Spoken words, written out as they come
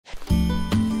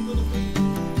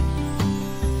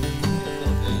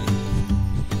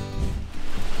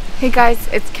Hey guys,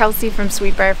 it's Kelsey from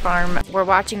Sweet Briar Farm. We're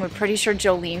watching, we're pretty sure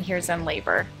Jolene here's in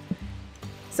labor.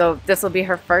 So this will be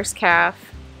her first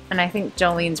calf, and I think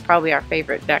Jolene's probably our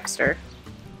favorite Dexter.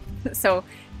 So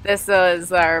this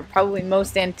is our probably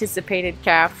most anticipated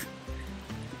calf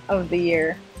of the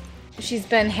year. She's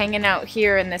been hanging out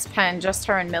here in this pen, just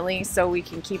her and Millie, so we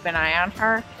can keep an eye on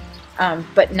her.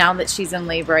 But now that she's in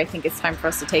labor, I think it's time for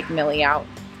us to take Millie out.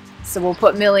 So we'll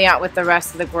put Millie out with the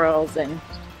rest of the girls and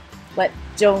let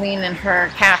Jolene and her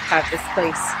calf have this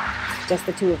place. Just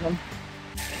the two of them.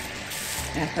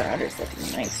 And her udder's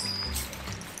looking nice.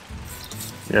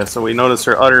 Yeah, so we noticed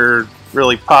her udder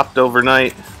really popped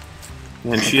overnight,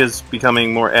 and she is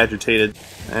becoming more agitated,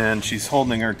 and she's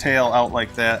holding her tail out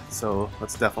like that, so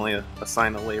that's definitely a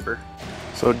sign of labor.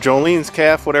 So Jolene's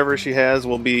calf, whatever she has,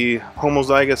 will be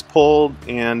homozygous polled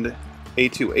and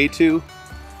A2A2,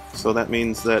 so that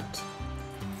means that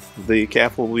the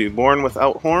calf will be born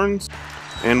without horns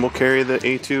and will carry the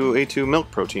A2A2 milk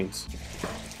proteins.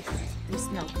 You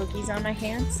smell cookies on my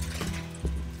hands?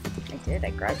 I did. I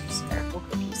grabbed you some miracle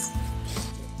cookies.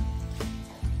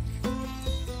 You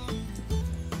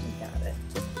got it.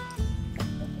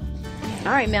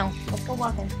 Alright, Mel. Let's go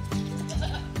walking.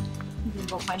 You can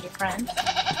go find your friends.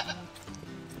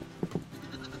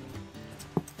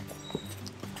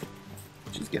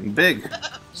 She's getting big.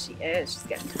 She is. She's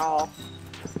getting tall.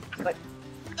 But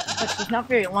she's not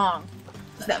very long.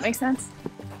 Does that make sense?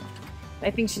 I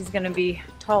think she's going to be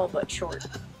tall but short.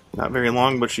 Not very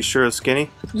long, but she sure is skinny.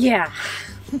 Yeah.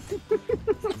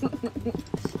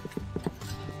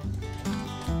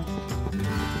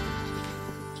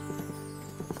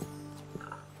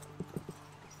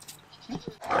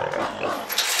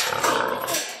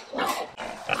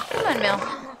 Come on, Mel.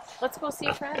 Let's go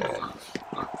see friends.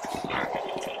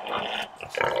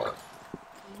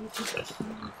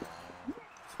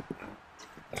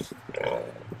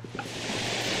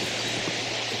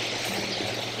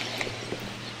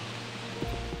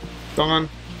 Dawn.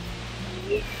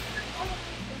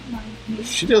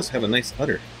 She does have a nice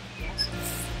udder.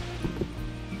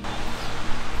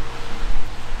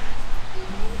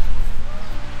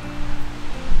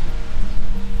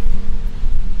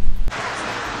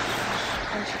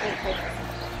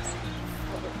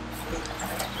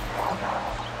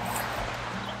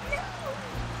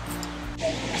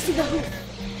 I see the hoop.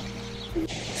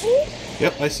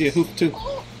 Yep, I see a hoop too.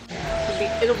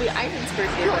 It'll be Ivan's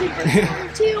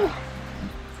birthday too.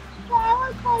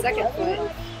 Second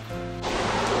foot.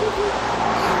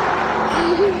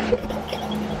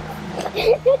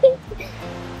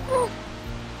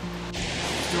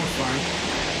 Still fine.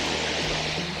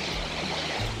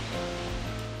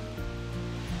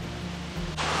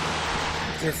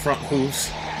 Their front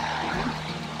hooves.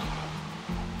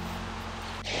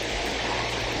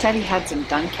 Teddy had some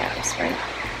dun calves, right?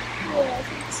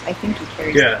 I think he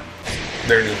carries them.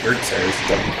 They're the Berkshires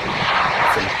from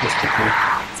Mr. Kune.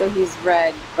 So he's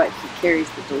red, but he carries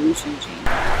the dilution gene.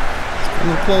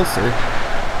 Coming closer.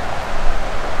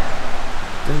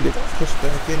 Didn't get pushed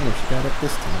back in when she got up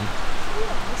this time.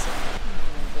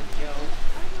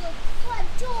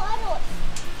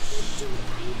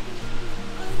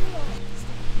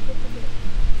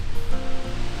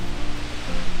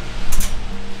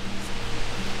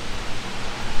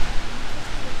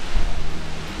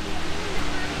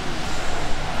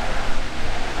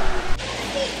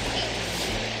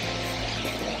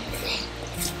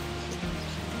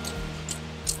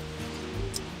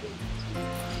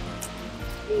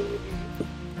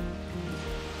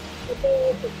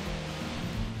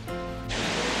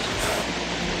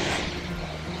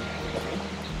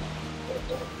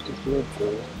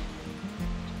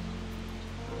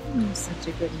 Such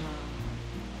a good mom.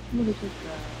 What a good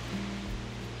girl.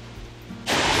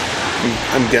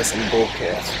 I'm guessing bull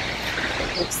calves.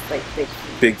 It looks like big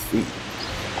feet. Big feet.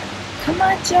 Come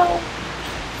on, Joe.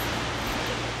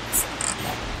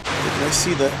 I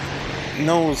see the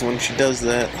nose when she does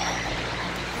that.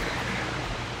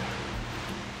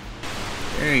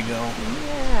 There you go.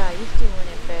 Yeah, you're doing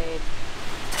it, babe.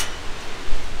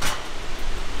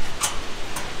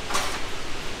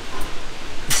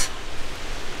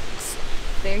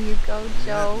 There you go,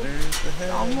 Joe. Yeah, there's the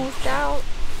head. Almost out.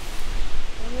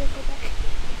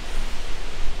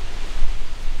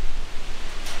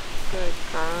 Good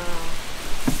girl.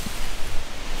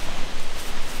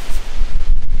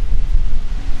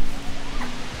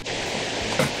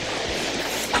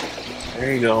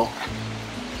 There you go.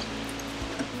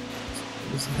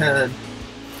 There's the head.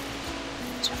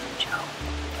 Joe.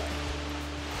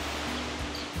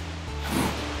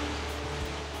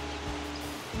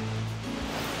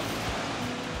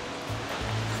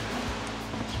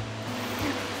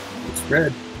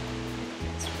 red.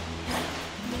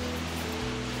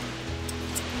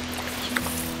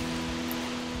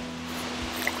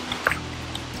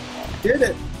 Did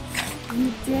it!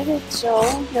 You did it,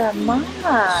 Joe. You're a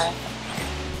mama.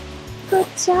 Good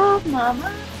job,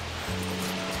 mama.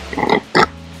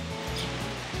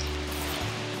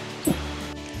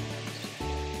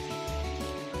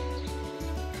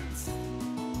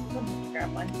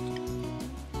 Grab one.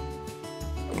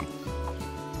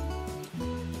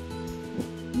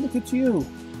 Look at you.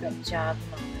 Good job,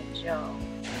 Mama Joe.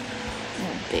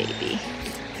 Oh, baby.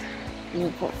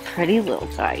 Look what pretty little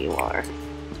guy you are.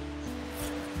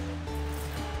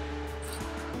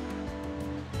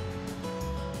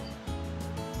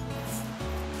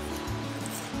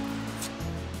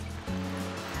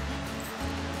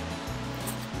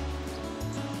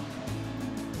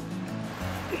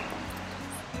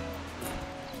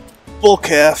 Bull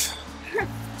calf.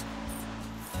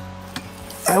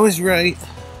 I was right.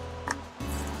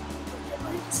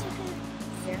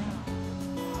 Yeah.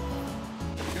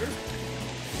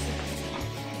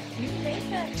 You made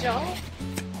that, Joe.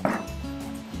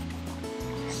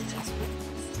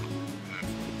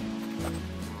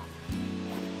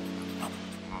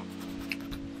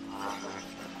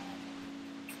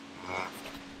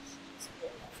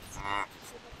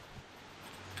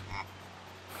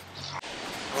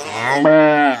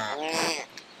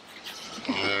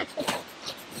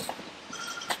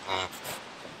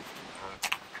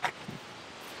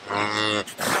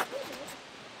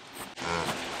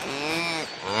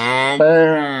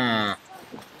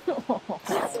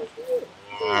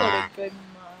 What a good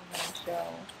mama,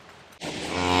 Joe.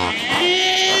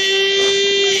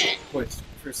 Boy,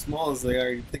 for as small as they are,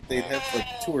 you'd think they'd have like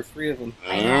 2 or 3 of them.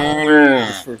 I know.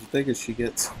 Just for as big as she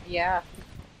gets. Yeah.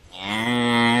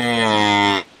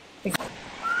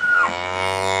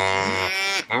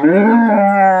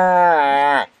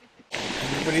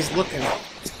 Everybody's looking.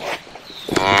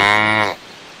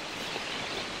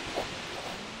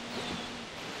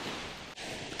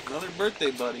 Another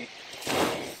birthday buddy.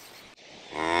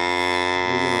 Are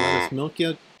you gonna let us milk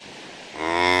you?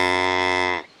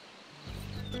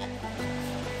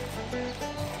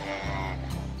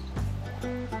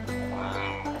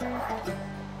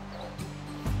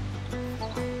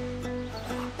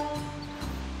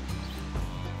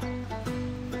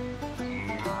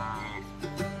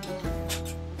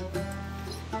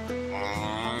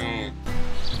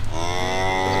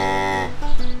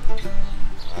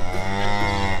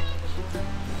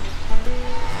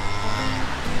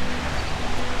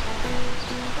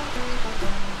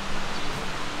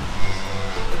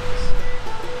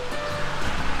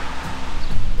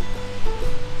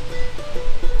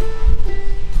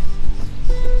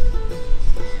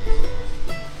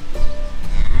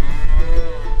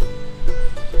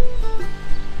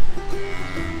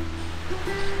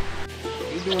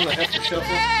 Doing the heifer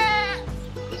shuffle.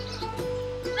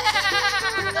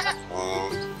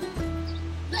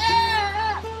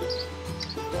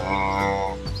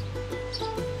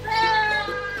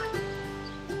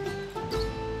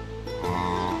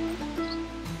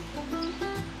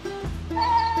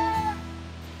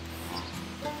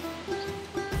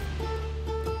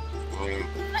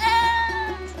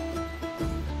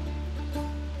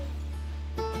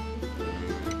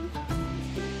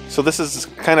 So this is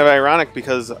kind of ironic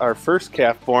because our first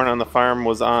calf born on the farm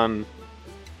was on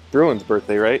Bruin's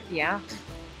birthday, right? Yeah.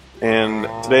 And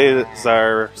today is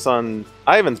our son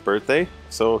Ivan's birthday,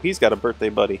 so he's got a birthday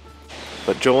buddy.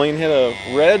 But Jolene hit a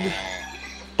red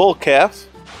bull calf.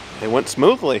 It went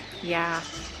smoothly. Yeah.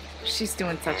 She's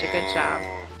doing such a good job.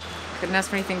 Couldn't ask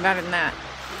for anything better than that.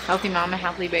 Healthy mama,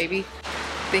 healthy baby.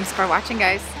 Thanks for watching,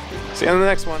 guys. See you on the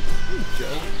next one. Hey,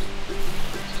 Joe.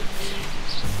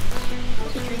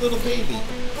 Look at your little baby.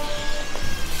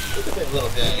 Look at that little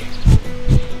guy.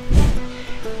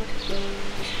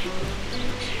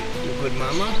 You good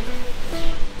mama?